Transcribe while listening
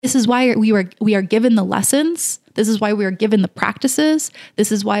This is why we are given the lessons. This is why we are given the practices.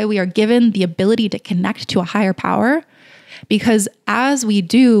 This is why we are given the ability to connect to a higher power. Because as we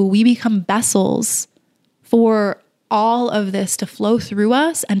do, we become vessels for all of this to flow through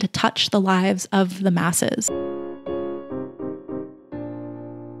us and to touch the lives of the masses.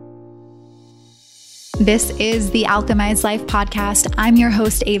 This is the Alchemized Life podcast. I'm your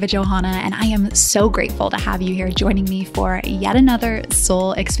host, Ava Johanna, and I am so grateful to have you here joining me for yet another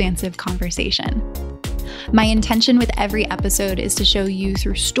soul expansive conversation. My intention with every episode is to show you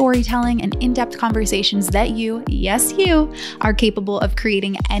through storytelling and in-depth conversations that you, yes, you, are capable of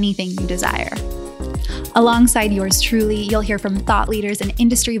creating anything you desire. Alongside yours truly, you'll hear from thought leaders and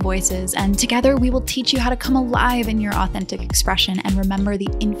industry voices, and together we will teach you how to come alive in your authentic expression and remember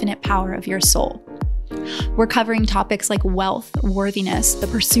the infinite power of your soul. We're covering topics like wealth, worthiness, the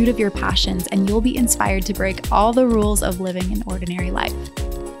pursuit of your passions, and you'll be inspired to break all the rules of living an ordinary life.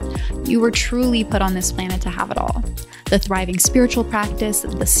 You were truly put on this planet to have it all. The thriving spiritual practice,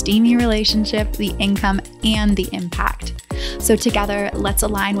 the steamy relationship, the income, and the impact. So together, let's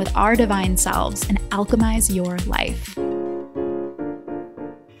align with our divine selves and alchemize your life.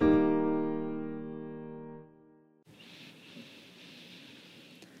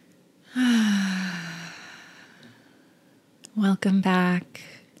 Welcome back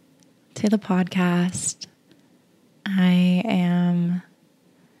to the podcast. I am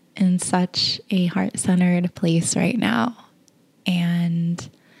in such a heart-centered place right now and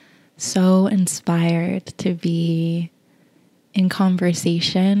so inspired to be in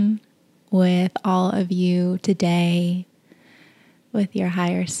conversation with all of you today, with your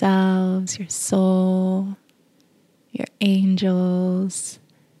higher selves, your soul, your angels,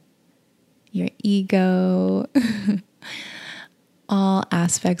 your ego, all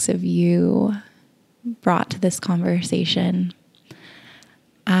aspects of you brought to this conversation.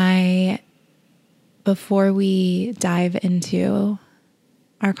 Before we dive into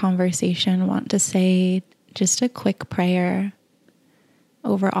our conversation, want to say just a quick prayer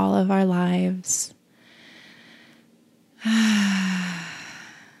over all of our lives. I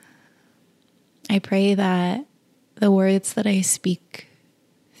pray that the words that I speak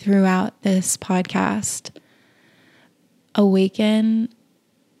throughout this podcast awaken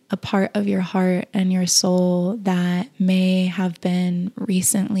a part of your heart and your soul that may have been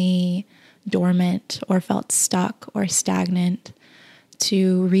recently dormant or felt stuck or stagnant,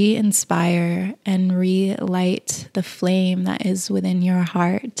 to re-inspire and relight the flame that is within your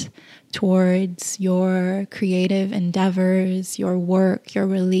heart towards your creative endeavors, your work, your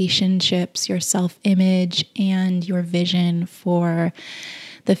relationships, your self-image, and your vision for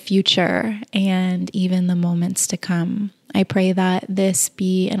the future and even the moments to come. I pray that this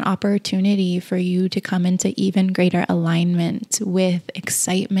be an opportunity for you to come into even greater alignment with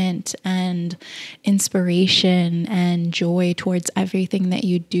excitement and inspiration and joy towards everything that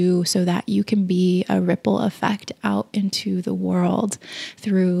you do, so that you can be a ripple effect out into the world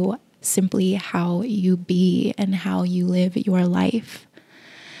through simply how you be and how you live your life.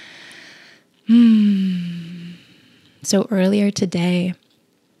 So earlier today,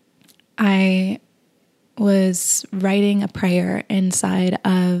 I was writing a prayer inside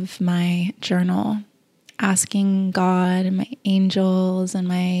of my journal, asking God and my angels and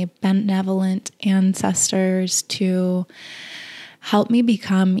my benevolent ancestors to help me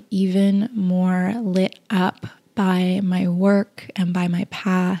become even more lit up by my work and by my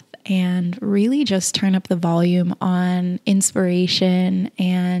path, and really just turn up the volume on inspiration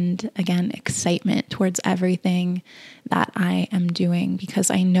and, again, excitement towards everything that I am doing, because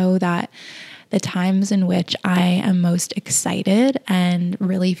I know that the times in which I am most excited and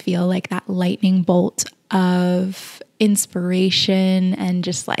really feel like that lightning bolt of inspiration and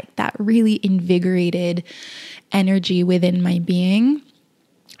just like that really invigorated energy within my being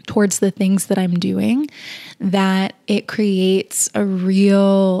towards the things that I'm doing, that it creates a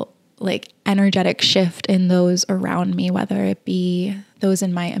real energetic shift in those around me, whether it be those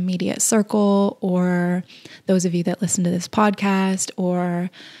in my immediate circle or those of you that listen to this podcast or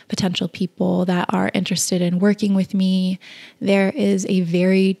potential people that are interested in working with me. There is a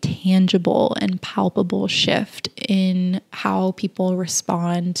very tangible and palpable shift in how people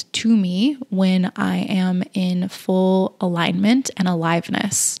respond to me when I am in full alignment and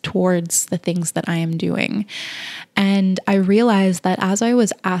aliveness towards the things that I am doing. And I realized that as I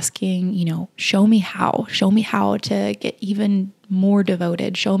was asking, show me how to get even more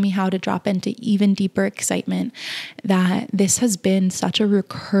devoted, show me how to drop into even deeper excitement, that this has been such a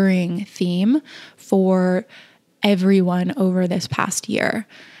recurring theme for everyone over this past year.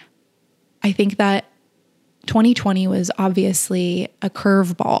 I think that 2020 was obviously a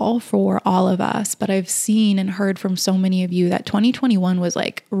curveball for all of us, but I've seen and heard from so many of you that 2021 was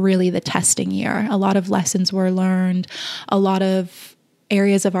like really the testing year. A lot of lessons were learned, a lot of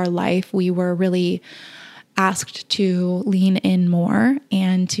areas of our life we were really asked to lean in more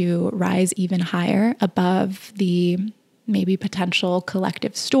and to rise even higher above the maybe potential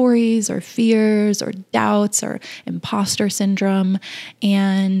collective stories or fears or doubts or imposter syndrome.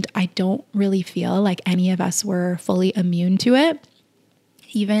 And I don't really feel like any of us were fully immune to it.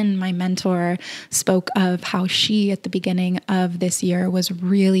 Even my mentor spoke of how she, at the beginning of this year, was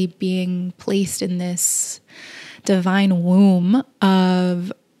really being placed in this divine womb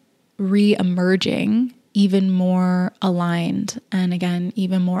of re-emerging even more aligned and, again,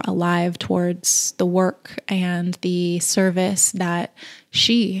 even more alive towards the work and the service that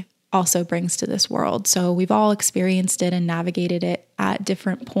she also brings to this world. So we've all experienced it and navigated it at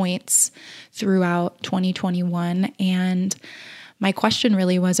different points throughout 2021. And my question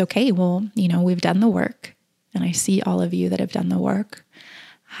really was, okay, well, we've done the work, and I see all of you that have done the work.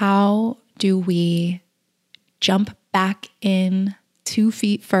 How do we jump back in 2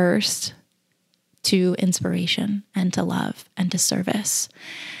 feet first to inspiration and to love and to service?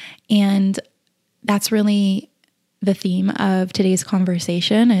 And that's really the theme of today's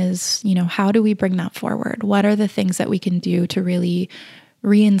conversation is, how do we bring that forward? What are the things that we can do to really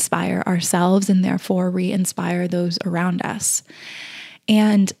re-inspire ourselves and therefore re-inspire those around us?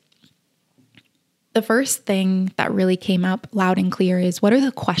 And the first thing that really came up loud and clear is, what are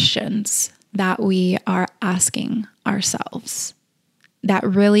the questions that we are asking ourselves that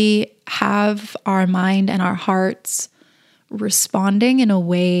really have our mind and our hearts responding in a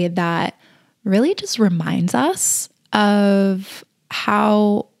way that really just reminds us of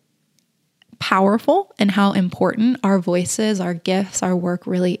how powerful and how important our voices, our gifts, our work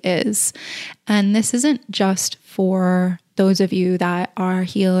really is. And this isn't just for those of you that are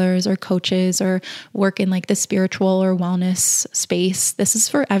healers or coaches or work in like the spiritual or wellness space. This is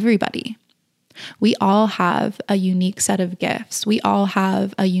for everybody. We all have a unique set of gifts. We all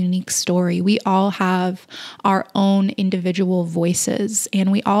have a unique story. We all have our own individual voices,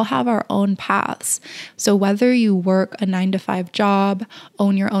 and we all have our own paths. So whether you work a 9-to-5 job,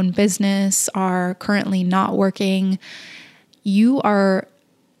 own your own business, are currently not working, you are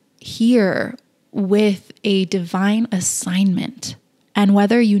here with a divine assignment. And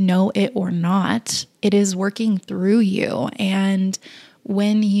whether you know it or not, it is working through you. And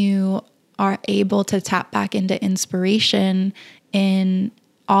when you are able to tap back into inspiration in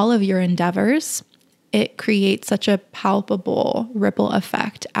all of your endeavors, it creates such a palpable ripple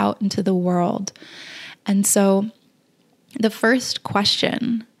effect out into the world. And so the first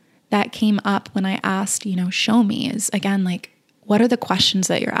question that came up when I asked, show me, is again, like, what are the questions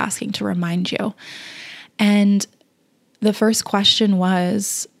that you're asking to remind you? And the first question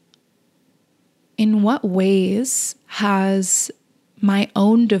was, in what ways has my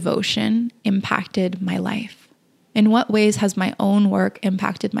own devotion impacted my life? In what ways has my own work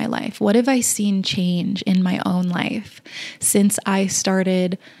impacted my life? What have I seen change in my own life since I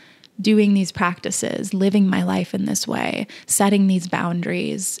started doing these practices, living my life in this way, setting these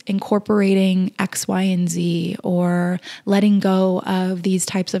boundaries, incorporating X, Y, and Z, or letting go of these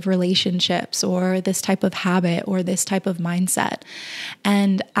types of relationships or this type of habit or this type of mindset?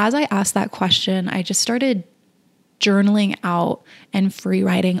 And as I asked that question, I just started journaling out and free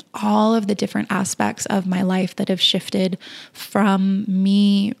writing all of the different aspects of my life that have shifted from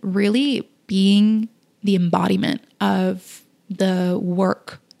me really being the embodiment of the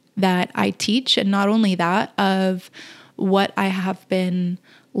work that I teach. And not only that, of what I have been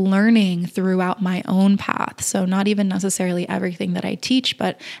learning throughout my own path. So not even necessarily everything that I teach,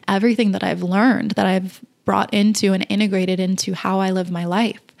 but everything that I've learned, that I've brought into and integrated into how I live my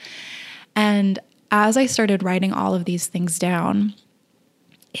life. And as I started writing all of these things down,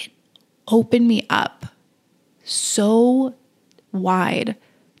 it opened me up so wide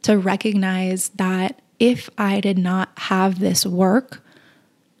to recognize that if I did not have this work,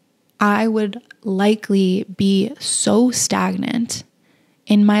 I would likely be so stagnant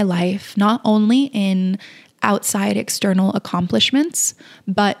in my life, not only in outside external accomplishments,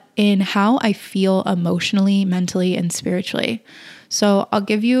 but in how I feel emotionally, mentally, and spiritually. So I'll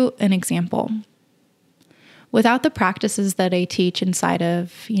give you an example. Without the practices that I teach inside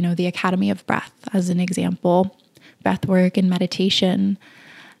of, the Academy of Breath, as an example, breath work and meditation,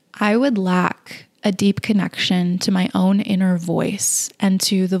 I would lack a deep connection to my own inner voice and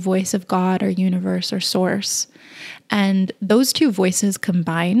to the voice of God or universe or source. And those two voices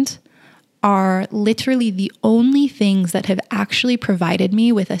combined are literally the only things that have actually provided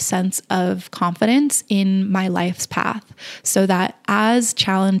me with a sense of confidence in my life's path, so that as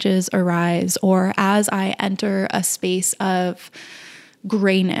challenges arise or as I enter a space of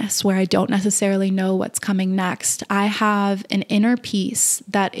grayness where I don't necessarily know what's coming next, I have an inner peace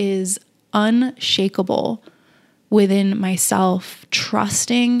that is unshakable within myself,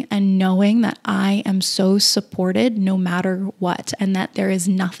 trusting and knowing that I am so supported no matter what, and that there is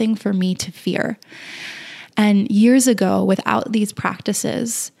nothing for me to fear. And years ago, without these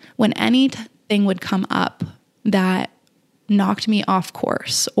practices, when anything would come up that knocked me off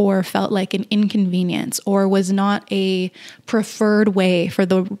course or felt like an inconvenience or was not a preferred way for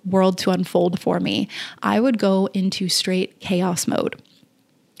the world to unfold for me, I would go into straight chaos mode.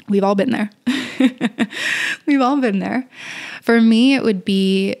 We've all been there. We've all been there. For me, it would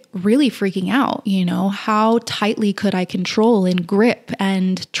be really freaking out. How tightly could I control and grip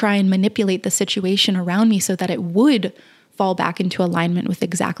and try and manipulate the situation around me so that it would fall back into alignment with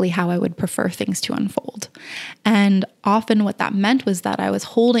exactly how I would prefer things to unfold. And often what that meant was that I was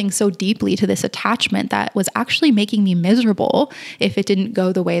holding so deeply to this attachment that was actually making me miserable if it didn't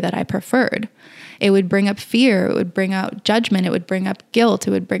go the way that I preferred. It would bring up fear, it would bring out judgment, it would bring up guilt,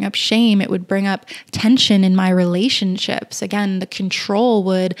 it would bring up shame, it would bring up tension in my relationships. Again, the control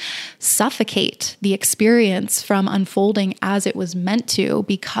would suffocate the experience from unfolding as it was meant to,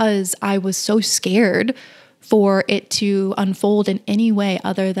 because I was so scared for it to unfold in any way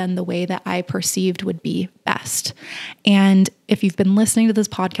other than the way that I perceived would be best. And if you've been listening to this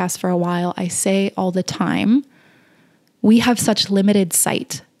podcast for a while, I say all the time, we have such limited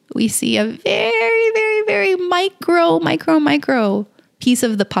sight. We see a very, very, very micro piece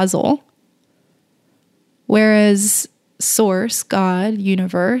of the puzzle. Whereas Source, God,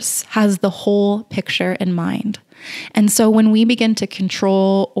 universe, has the whole picture in mind. And so when we begin to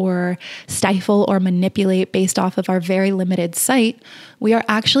control or stifle or manipulate based off of our very limited sight, we are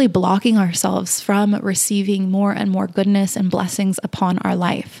actually blocking ourselves from receiving more and more goodness and blessings upon our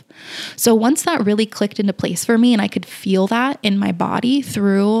life. So once that really clicked into place for me and I could feel that in my body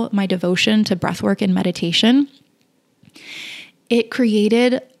through my devotion to breathwork and meditation, it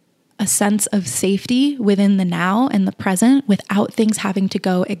created a sense of safety within the now and the present without things having to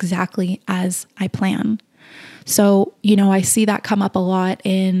go exactly as I plan. So, I see that come up a lot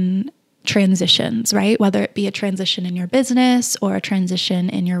in transitions, right? Whether it be a transition in your business or a transition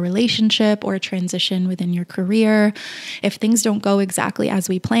in your relationship or a transition within your career. If things don't go exactly as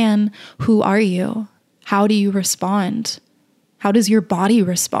we plan, who are you? How do you respond? How does your body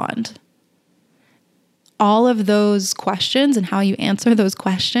respond? All of those questions and how you answer those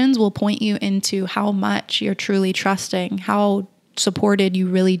questions will point you into how much you're truly trusting, how supported you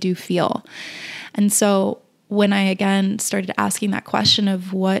really do feel. And so when I again started asking that question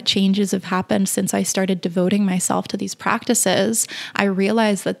of what changes have happened since I started devoting myself to these practices, I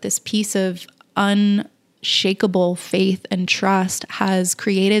realized that this piece of unshakable faith and trust has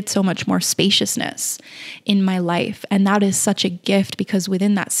created so much more spaciousness in my life. And that is such a gift, because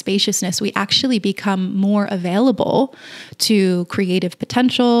within that spaciousness, we actually become more available to creative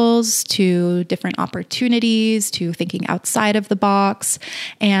potentials, to different opportunities, to thinking outside of the box.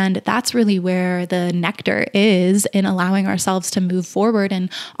 And that's really where the nectar is in allowing ourselves to move forward,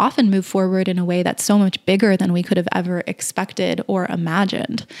 and often move forward in a way that's so much bigger than we could have ever expected or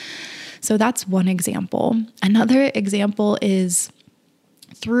imagined. So that's one example. Another example is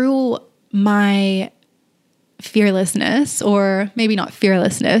through my fearlessness, or maybe not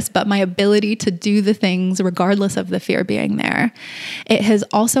fearlessness, but my ability to do the things regardless of the fear being there. It has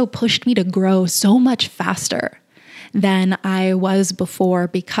also pushed me to grow so much faster than I was before,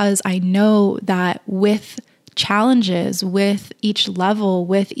 because I know that with challenges, with each level,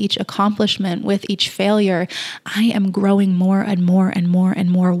 with each accomplishment, with each failure, I am growing more and more and more and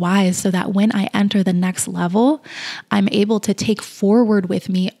more wise, so that when I enter the next level, I'm able to take forward with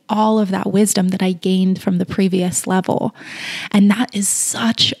me all of that wisdom that I gained from the previous level. And that is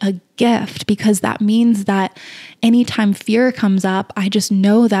such a gift, because that means that anytime fear comes up, I just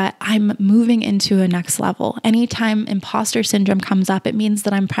know that I'm moving into a next level. Anytime imposter syndrome comes up, it means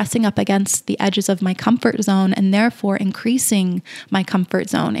that I'm pressing up against the edges of my comfort zone, and therefore increasing my comfort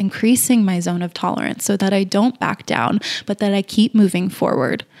zone, increasing my zone of tolerance, so that I don't back down, but that I keep moving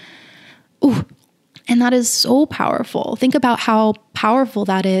forward. Ooh. And that is so powerful. Think about how powerful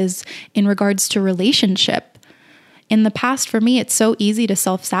that is in regards to relationship. In the past, for me, it's so easy to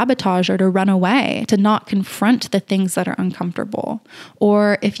self-sabotage or to run away, to not confront the things that are uncomfortable.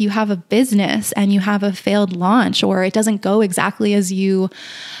 Or if you have a business and you have a failed launch, or it doesn't go exactly as you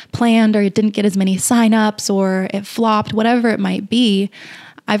planned, or it didn't get as many signups, or it flopped, whatever it might be,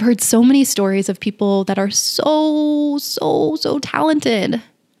 I've heard so many stories of people that are so talented,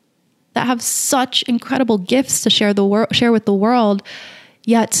 that have such incredible gifts to share with the world,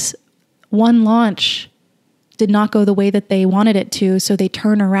 yet one launch did not go the way that they wanted it to. So they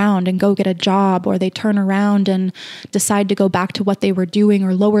turn around and go get a job, or they turn around and decide to go back to what they were doing,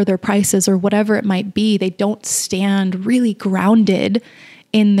 or lower their prices, or whatever it might be. They don't stand really grounded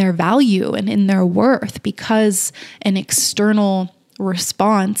in their value and in their worth, because an external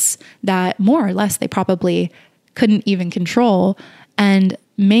response that more or less they probably couldn't even control, and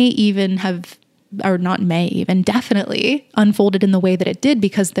definitely unfolded in the way that it did,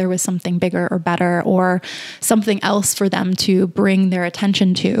 because there was something bigger or better or something else for them to bring their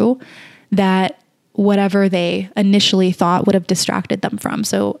attention to, that whatever they initially thought would have distracted them from.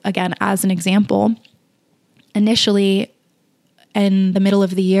 So again, as an example, initially in the middle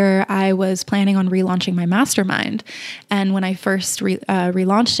of the year, I was planning on relaunching my mastermind. And when I first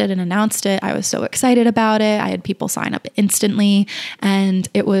relaunched it and announced it, I was so excited about it. I had people sign up instantly. And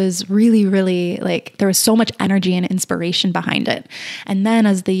it was really, really like, there was so much energy and inspiration behind it. And then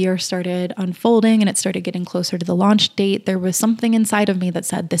as the year started unfolding and it started getting closer to the launch date, there was something inside of me that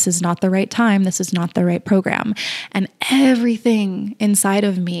said, this is not the right time. This is not the right program. And everything inside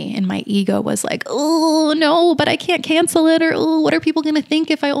of me and my ego was like, oh no, but I can't cancel it. Or, oh, what are people going to think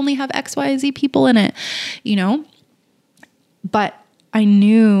if I only have XYZ people in it, But I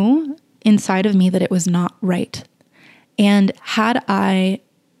knew inside of me that it was not right. And had I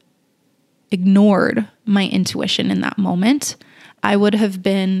ignored my intuition in that moment, I would have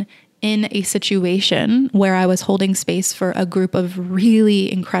been in a situation where I was holding space for a group of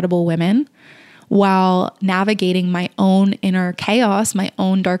really incredible women while navigating my own inner chaos, my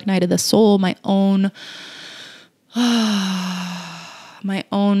own dark night of the soul, my own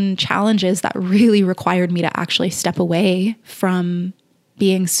challenges that really required me to actually step away from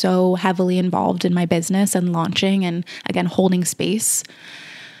being so heavily involved in my business and launching and, again, holding space.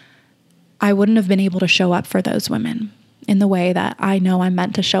 I wouldn't have been able to show up for those women in the way that I know I'm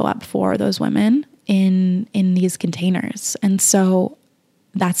meant to show up for those women in these containers. And so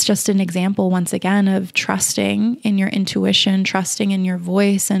that's just an example, once again, of trusting in your intuition, trusting in your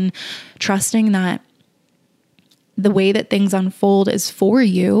voice, and trusting that the way that things unfold is for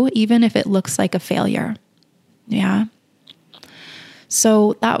you, even if it looks like a failure. Yeah.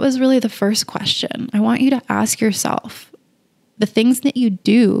 So that was really the first question. I want you to ask yourself, the things that you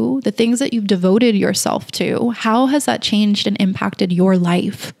do, the things that you've devoted yourself to, how has that changed and impacted your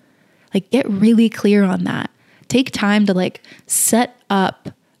life? Like, get really clear on that. Take time to set up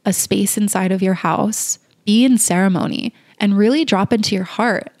a space inside of your house, be in ceremony, and really drop into your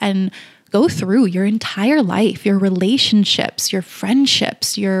heart and go through your entire life, your relationships, your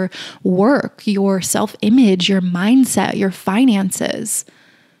friendships, your work, your self-image, your mindset, your finances,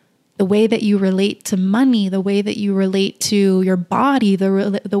 the way that you relate to money, the way that you relate to your body,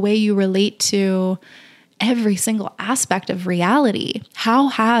 the way you relate to every single aspect of reality. How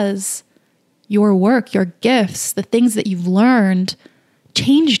has your work, your gifts, the things that you've learned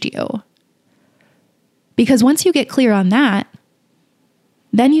changed you? Because once you get clear on that,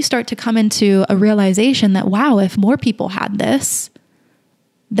 then you start to come into a realization that, wow, if more people had this,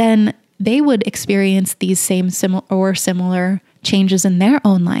 then they would experience these similar changes in their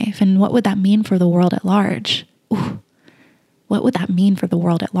own life. And what would that mean for the world at large? Ooh, what would that mean for the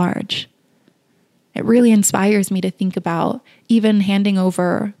world at large? It really inspires me to think about even handing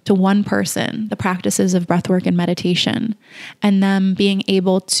over to one person the practices of breathwork and meditation, and them being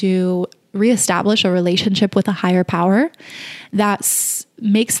able to reestablish a relationship with a higher power that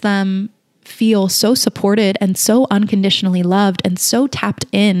makes them feel so supported and so unconditionally loved and so tapped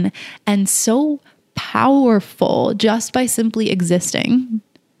in and so powerful just by simply existing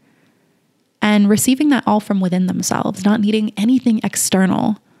and receiving that all from within themselves, not needing anything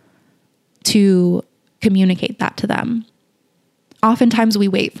external to communicate that to them. Oftentimes we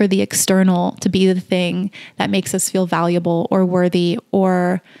wait for the external to be the thing that makes us feel valuable or worthy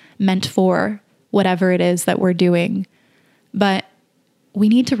or meant for whatever it is that we're doing. But we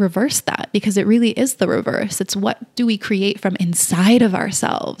need to reverse that, because it really is the reverse. It's what do we create from inside of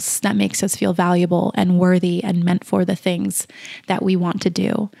ourselves that makes us feel valuable and worthy and meant for the things that we want to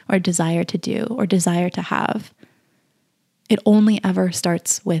do or desire to have. It only ever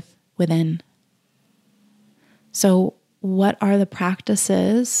starts within. So what are the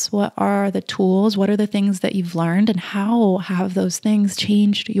practices? What are the tools? What are the things that you've learned? And how have those things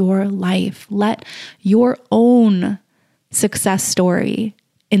changed your life? Let your own success story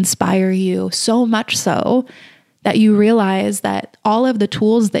inspire you so much so that you realize that all of the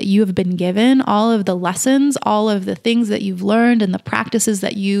tools that you have been given, all of the lessons, all of the things that you've learned and the practices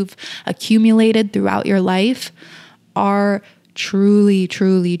that you've accumulated throughout your life are truly,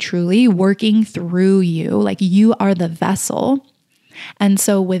 truly, truly working through you. Like you are the vessel. And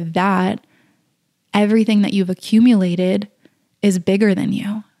so with that, everything that you've accumulated is bigger than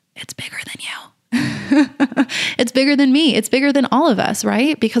you. It's bigger than you. It's bigger than me. It's bigger than all of us,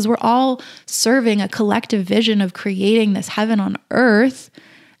 right? Because we're all serving a collective vision of creating this heaven on earth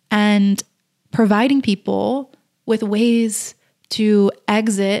and providing people with ways to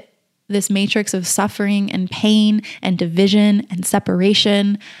exit this matrix of suffering and pain and division and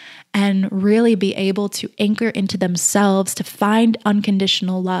separation, and really be able to anchor into themselves to find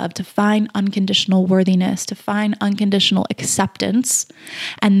unconditional love, to find unconditional worthiness, to find unconditional acceptance,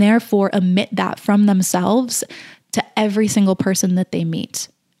 and therefore emit that from themselves to every single person that they meet.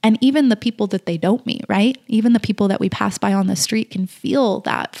 And even the people that they don't meet, right? Even the people that we pass by on the street can feel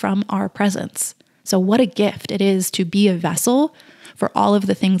that from our presence. So what a gift it is to be a vessel for all of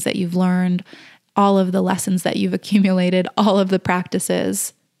the things that you've learned, all of the lessons that you've accumulated, all of the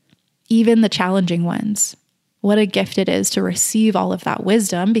practices, even the challenging ones. What a gift it is to receive all of that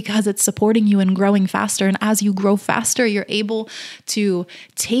wisdom, because it's supporting you in growing faster. And as you grow faster, you're able to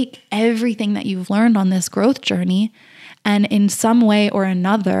take everything that you've learned on this growth journey and in some way or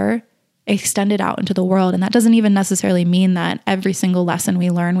another, extend it out into the world. And that doesn't even necessarily mean that every single lesson we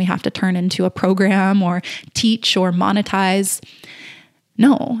learn, we have to turn into a program or teach or monetize.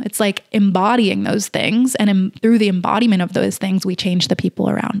 No, it's like embodying those things. And through the embodiment of those things, we change the people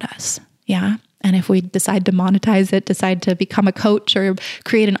around us. Yeah. And if we decide to monetize it, decide to become a coach or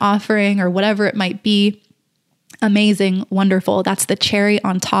create an offering or whatever it might be, amazing, wonderful. That's the cherry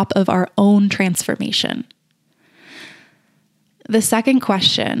on top of our own transformation. The second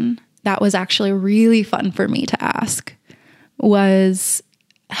question that was actually really fun for me to ask was,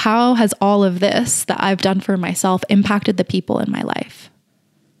 how has all of this that I've done for myself impacted the people in my life?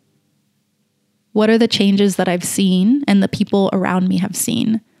 What are the changes that I've seen and the people around me have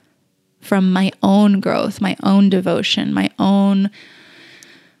seen from my own growth, my own devotion, my own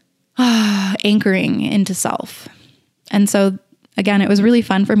anchoring into self? And so again, it was really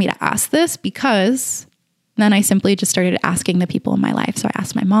fun for me to ask this, because then I simply just started asking the people in my life. So I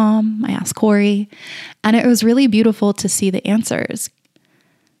asked my mom, I asked Corey, and it was really beautiful to see the answers.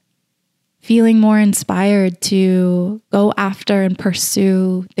 Feeling more inspired to go after and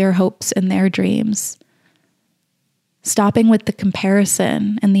pursue their hopes and their dreams. Stopping with the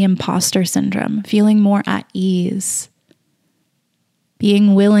comparison and the imposter syndrome, feeling more at ease.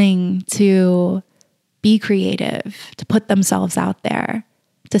 Being willing to be creative, to put themselves out there,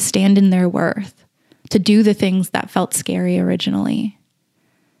 to stand in their worth, to do the things that felt scary originally.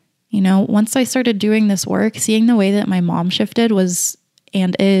 You know, once I started doing this work, seeing the way that my mom shifted was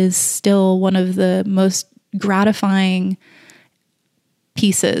and is still one of the most gratifying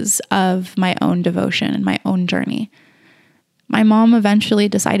pieces of my own devotion and my own journey. My mom eventually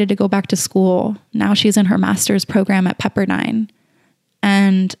decided to go back to school. Now she's in her master's program at Pepperdine.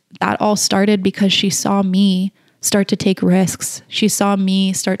 And that all started because she saw me start to take risks. She saw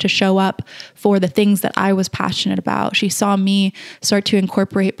me start to show up for the things that I was passionate about. She saw me start to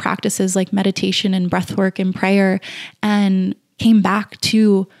incorporate practices like meditation and breathwork and prayer, and came back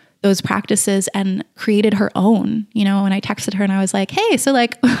to those practices and created her own, you know. And I texted her and I was like, hey, so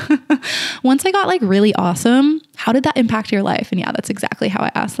like, once I got like really awesome, how did that impact your life? And yeah, that's exactly how I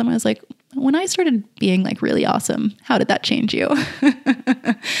asked them. I was like, when I started being like really awesome, how did that change you?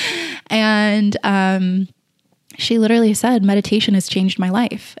 And she literally said, meditation has changed my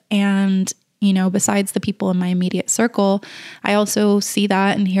life. And you know, besides the people in my immediate circle, I also see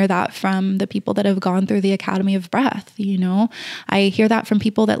that and hear that from the people that have gone through the Academy of Breath. You know, I hear that from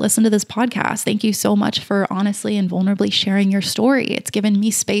people that listen to this podcast. Thank you so much for honestly and vulnerably sharing your story. It's given me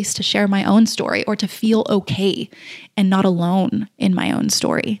space to share my own story, or to feel okay and not alone in my own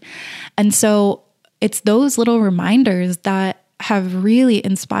story. And so it's those little reminders that have really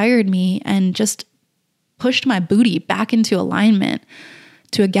inspired me and just pushed my booty back into alignment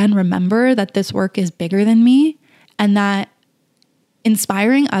to again remember that this work is bigger than me, and that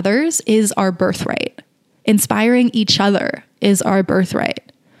inspiring others is our birthright. Inspiring each other is our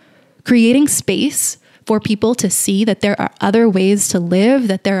birthright. Creating space for people to see that there are other ways to live,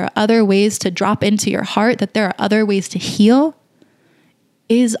 that there are other ways to drop into your heart, that there are other ways to heal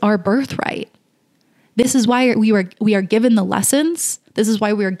is our birthright. This is why we are given the lessons. This is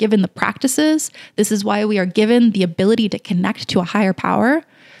why we are given the practices. This is why we are given the ability to connect to a higher power.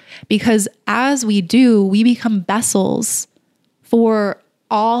 Because as we do, we become vessels for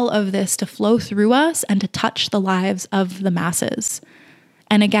all of this to flow through us and to touch the lives of the masses.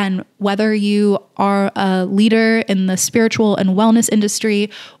 And again, whether you are a leader in the spiritual and wellness industry,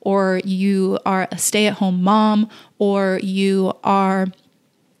 or you are a stay-at-home mom, or you are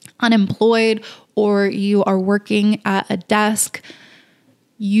unemployed, or you are working at a desk,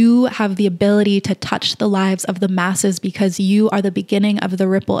 you have the ability to touch the lives of the masses because you are the beginning of the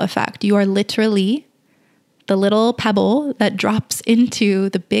ripple effect. You are literally the little pebble that drops into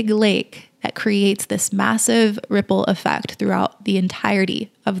the big lake that creates this massive ripple effect throughout the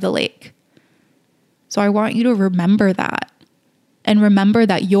entirety of the lake. So I want you to remember that, and remember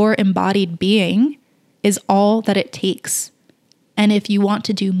that your embodied being is all that it takes. And if you want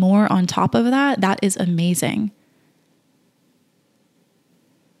to do more on top of that, that is amazing.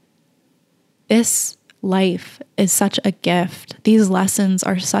 This life is such a gift. These lessons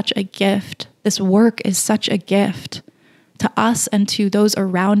are such a gift. This work is such a gift to us and to those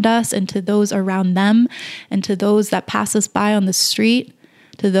around us and to those around them and to those that pass us by on the street,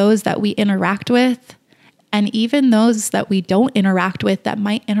 to those that we interact with, and even those that we don't interact with that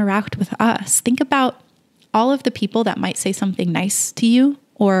might interact with us. Think about all of the people that might say something nice to you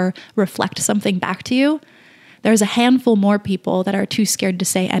or reflect something back to you. There's a handful more people that are too scared to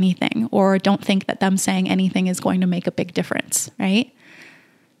say anything or don't think that them saying anything is going to make a big difference, right?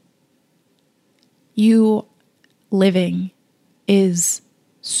 You living is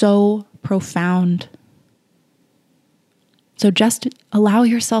so profound. So just allow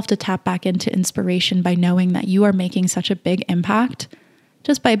yourself to tap back into inspiration by knowing that you are making such a big impact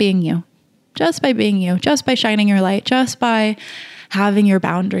just by being you, just by being you, just by shining your light, just by having your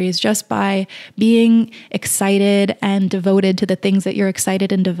boundaries, just by being excited and devoted to the things that you're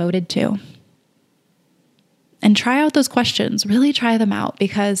excited and devoted to. And try out those questions, really try them out,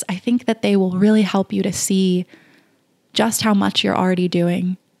 because I think that they will really help you to see just how much you're already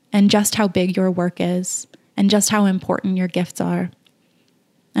doing and just how big your work is and just how important your gifts are.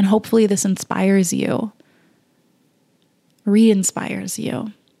 And hopefully this inspires you, re-inspires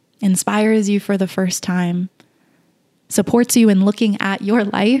you, inspires you for the first time, supports you in looking at your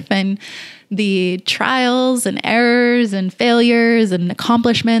life and the trials and errors and failures and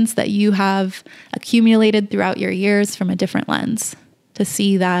accomplishments that you have accumulated throughout your years from a different lens, to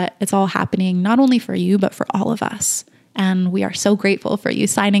see that it's all happening not only for you, but for all of us. And we are so grateful for you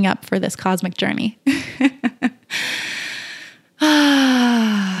signing up for this cosmic journey.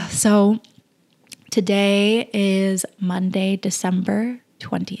 So today is Monday, December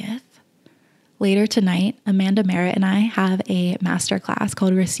 20th. Later tonight, Amanda Merritt and I have a masterclass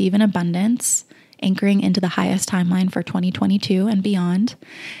called Receive in Abundance, anchoring into the highest timeline for 2022 and beyond.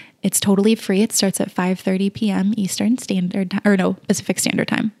 It's totally free. It starts at 5:30 p.m. Pacific Standard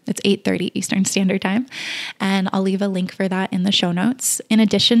Time. It's 8:30 Eastern Standard Time. And I'll leave a link for that in the show notes. In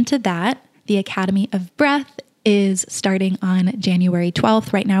addition to that, the Academy of Breath is starting on January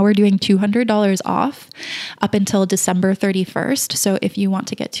 12th. Right now we're doing $200 off up until December 31st. So if you want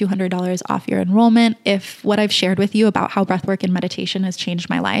to get $200 off your enrollment, if what I've shared with you about how breathwork and meditation has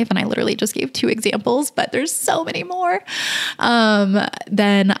changed my life, and I literally just gave 2 examples, but there's so many more,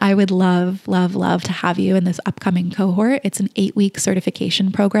 then I would love, love, love to have you in this upcoming cohort. It's an 8-week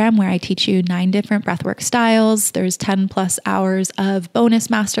certification program where I teach you 9 different breathwork styles. There's 10 plus hours of bonus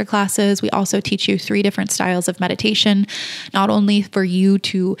masterclasses. We also teach you 3 different styles of meditation, not only for you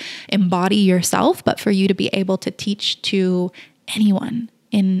to embody yourself, but for you to be able to teach to anyone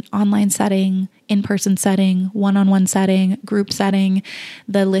in online setting, in-person setting, one-on-one setting, group setting.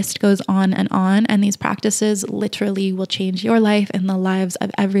 The list goes on. And these practices literally will change your life and the lives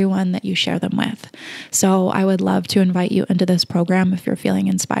of everyone that you share them with. So I would love to invite you into this program if you're feeling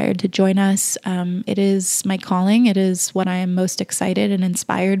inspired to join us. It is my calling. It is what I am most excited and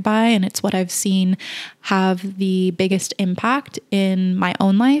inspired by. And it's what I've seen have the biggest impact in my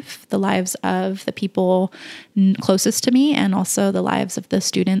own life, the lives of the people closest to me, and also the lives of the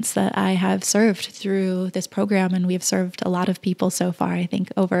students that I have served through this program. And we've served a lot of people so far. I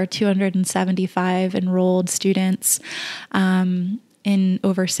think over 275 enrolled students in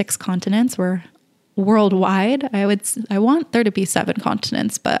over 6 continents. We're worldwide. I want there to be 7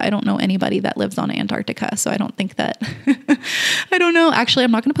 continents, but I don't know anybody that lives on Antarctica. So I don't think that, I don't know. Actually,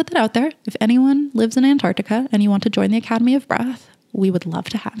 I'm not going to put that out there. If anyone lives in Antarctica and you want to join the Academy of Breath, we would love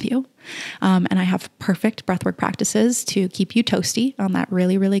to have you. And I have perfect breathwork practices to keep you toasty on that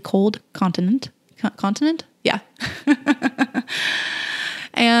really, really cold continent. Yeah.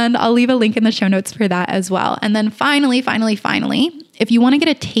 And I'll leave a link in the show notes for that as well. And then finally, if you want to get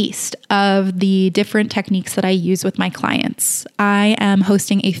a taste of the different techniques that I use with my clients, I am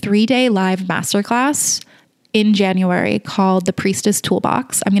hosting a 3-day live masterclass in January called the Priestess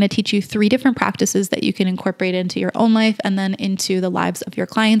Toolbox. I'm going to teach you 3 different practices that you can incorporate into your own life and then into the lives of your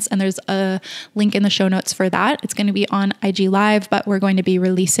clients. And there's a link in the show notes for that. It's going to be on IG Live, but we're going to be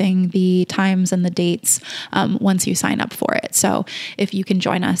releasing the times and the dates once you sign up for it. So if you can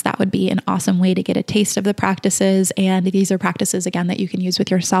join us, that would be an awesome way to get a taste of the practices. And these are practices, again, that you can use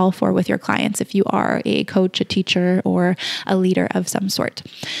with yourself or with your clients if you are a coach, a teacher, or a leader of some sort.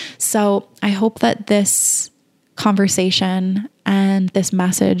 So I hope that this conversation and this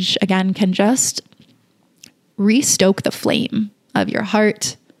message, again, can just restoke the flame of your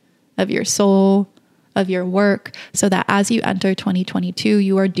heart, of your soul, of your work, so that as you enter 2022,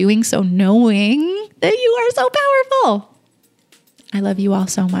 you are doing so knowing that you are so powerful. I love you all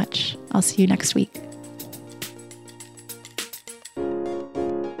so much. I'll see you next week.